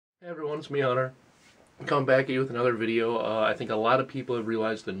Hey everyone, it's me, Hunter. Coming back at you with another video. I think a lot of people have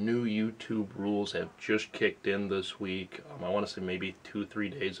realized the new YouTube rules have just kicked in this week. I want to say maybe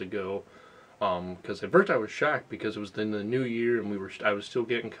 2-3 days ago. Because at first I was shocked because it was in the new year and I was still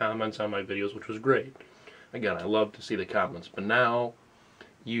getting comments on my videos, which was great. Again, I love to see the comments, but now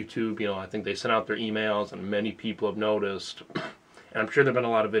YouTube, I think they sent out their emails and many people have noticed. And I'm sure there have been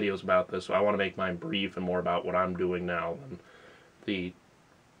a lot of videos about this, so I want to make mine brief and more about what I'm doing now than the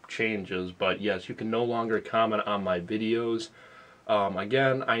changes. But yes, you can no longer comment on my videos.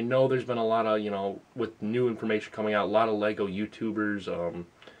 Again, I know there's been a lot of, with new information coming out, a lot of LEGO YouTubers,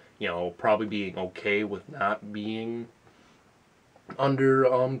 probably being okay with not being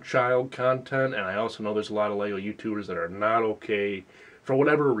under child content, and I also know there's a lot of LEGO YouTubers that are not okay for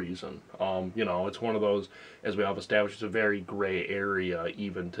whatever reason. It's one of those, as we have established, it's a very gray area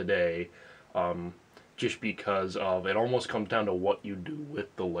even today. Just because of it almost comes down to what you do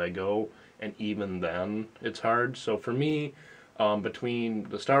with the Lego, and even then it's hard. So for me, between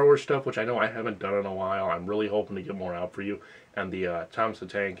the Star Wars stuff, which I know I haven't done in a while, I'm really hoping to get more out for you, and the Thomas the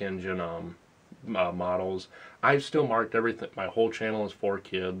Tank Engine models, I've still marked everything. My whole channel is for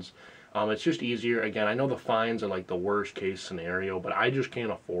kids. It's just easier. Again, I know the fines are like the worst case scenario, but I just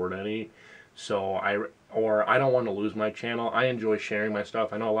can't afford any. So I don't want to lose my channel. I enjoy sharing my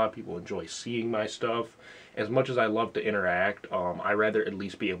stuff. I know a lot of people enjoy seeing my stuff. As much as I love to interact, I rather at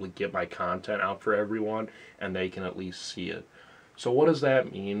least be able to get my content out for everyone, and they can at least see it. So what does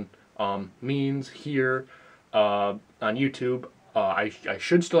that mean? Means here on YouTube, you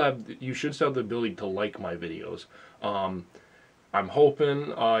should still have the ability to like my videos. I'm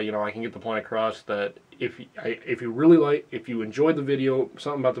hoping, I can get the point across that if you enjoyed the video,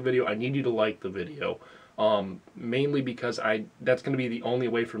 something about the video, I need you to like the video. Mainly because that's going to be the only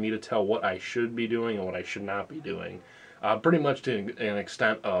way for me to tell what I should be doing and what I should not be doing. Pretty much to an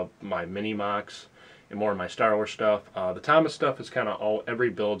extent of my mini mocks and more of my Star Wars stuff. The Thomas stuff is kind of every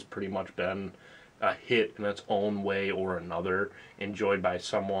build's pretty much been a hit in its own way or another, enjoyed by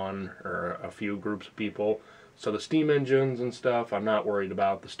someone or a few groups of people. So the steam engines and stuff, I'm not worried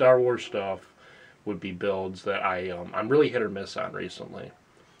about. The Star Wars stuff would be builds that I'm really hit or miss on recently.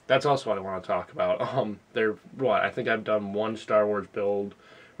 That's also what I want to talk about. I think I've done one Star Wars build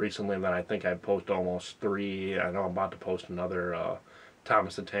recently, and then I think I've posted almost 3. I know I'm about to post another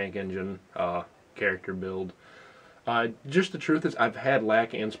Thomas the Tank Engine character build. Just the truth is, I've had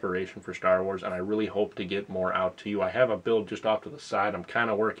lack of inspiration for Star Wars, and I really hope to get more out to you. I have a build just off to the side I'm kind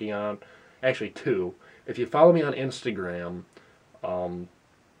of working on. Actually, 2. If you follow me on Instagram,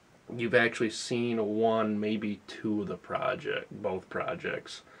 you've actually seen 1, maybe 2 of both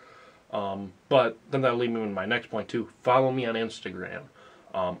projects. But then that'll lead me to my next point too. Follow me on Instagram.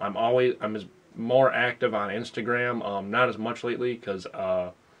 I'm more active on Instagram. Not as much lately because,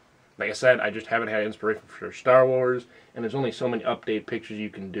 like I said, I just haven't had inspiration for Star Wars, and there's only so many update pictures you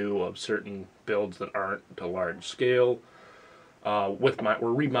can do of certain builds that aren't to large scale. We're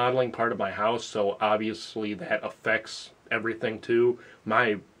remodeling part of my house, so obviously that affects everything too.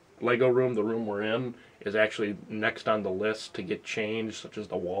 My Lego room, the room we're in, is actually next on the list to get changed, such as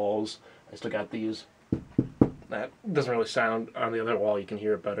the walls. I still got these. That doesn't really sound on the other wall, you can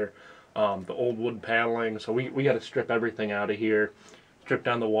hear it better. The old wood paneling, so we got to strip everything out of here, strip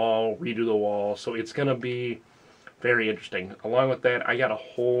down the wall, redo the wall, so it's going to be very interesting. Along with that, I got a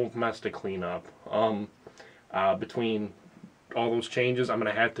whole mess to clean up. Between all those changes, I'm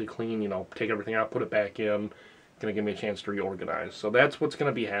going to have to clean, take everything out, put it back in. Going to give me a chance to reorganize. So that's what's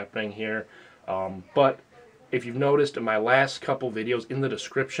going to be happening here. But if you've noticed in my last couple videos, in the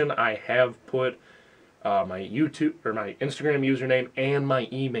description I have put my YouTube or my Instagram username and my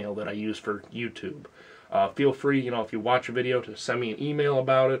email that I use for YouTube. Feel free, if you watch a video, to send me an email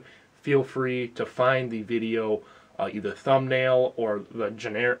about it. Feel free to find the video either thumbnail or the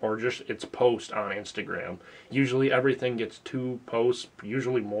generic or just its post on Instagram. Usually everything gets 2 posts,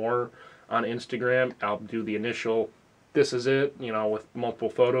 usually more on Instagram. I'll do the initial, this is it, with multiple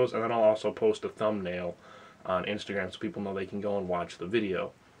photos, and then I'll also post a thumbnail on Instagram so people know they can go and watch the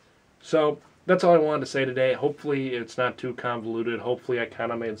video. So that's all I wanted to say today. Hopefully it's not too convoluted. Hopefully I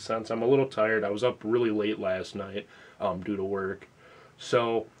kind of made sense. I'm a little tired. I was up really late last night due to work.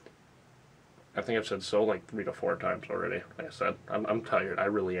 So I think I've said so like 3 to 4 times already. Like I said, I'm tired. I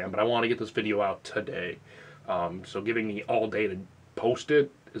really am. But I want to get this video out today. So giving me all day to post it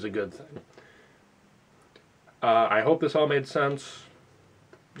is a good thing. I hope this all made sense.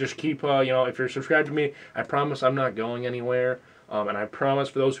 Just keep, if you're subscribed to me, I promise I'm not going anywhere. And I promise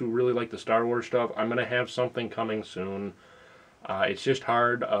for those who really like the Star Wars stuff, I'm going to have something coming soon. It's just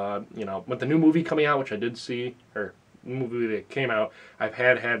hard, with the new movie coming out, which I did see, or movie that came out, I've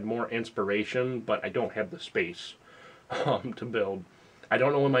had more inspiration, but I don't have the space to build. I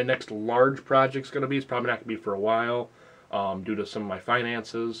don't know when my next large project's going to be. It's probably not going to be for a while due to some of my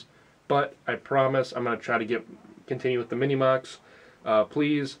finances. But I promise I'm going to try to continue with the mini-mucks.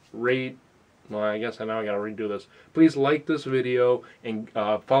 Please rate. Well, I guess I now got to redo this. Please like this video and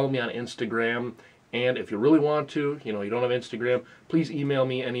follow me on Instagram. And if you really want to, you don't have Instagram, please email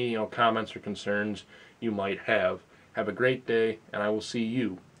me any comments or concerns you might have. Have a great day, and I will see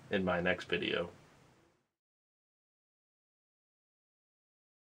you in my next video.